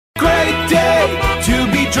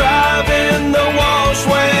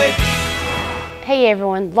Hey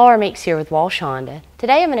everyone, Laura Meeks here with Walsh Honda.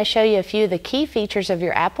 Today I'm going to show you a few of the key features of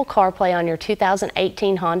your Apple CarPlay on your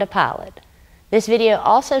 2018 Honda Pilot. This video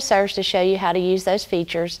also serves to show you how to use those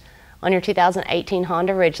features on your 2018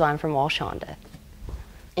 Honda Ridgeline from Walsh Honda.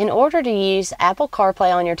 In order to use Apple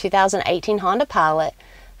CarPlay on your 2018 Honda Pilot,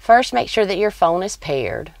 first make sure that your phone is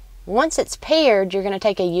paired. Once it's paired, you're going to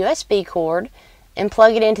take a USB cord and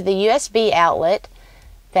plug it into the USB outlet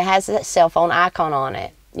that has a cell phone icon on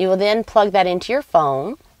it. You will then plug that into your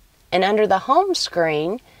phone, and under the home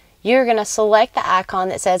screen, you're going to select the icon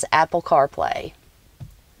that says Apple CarPlay.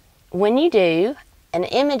 When you do, an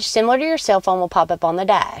image similar to your cell phone will pop up on the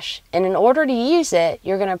dash, and in order to use it,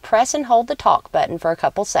 you're going to press and hold the talk button for a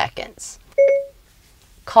couple seconds.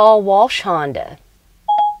 Call Walsh Honda.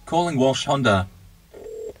 Calling Walsh Honda.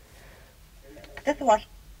 This is Walsh.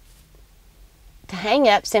 To hang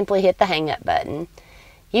up, simply hit the hang up button.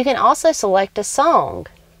 You can also select a song.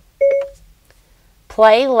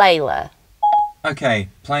 Play Layla. Okay,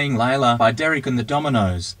 playing Layla by Derek and the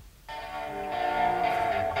Dominoes.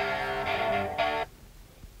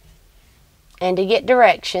 And to get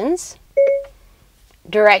directions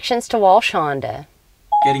to Walsh Honda.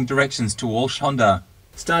 Getting directions to Walsh Honda.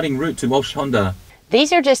 Starting route to Walsh Honda.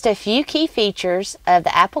 These are just a few key features of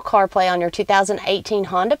the Apple CarPlay on your 2018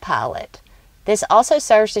 Honda Pilot. This also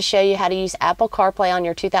serves to show you how to use Apple CarPlay on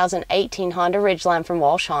your 2018 Honda Ridgeline from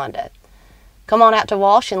Walsh Honda. Come on out to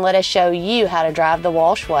Walsh and let us show you how to drive the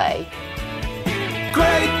Walsh way.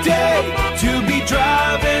 Great day to be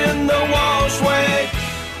driving.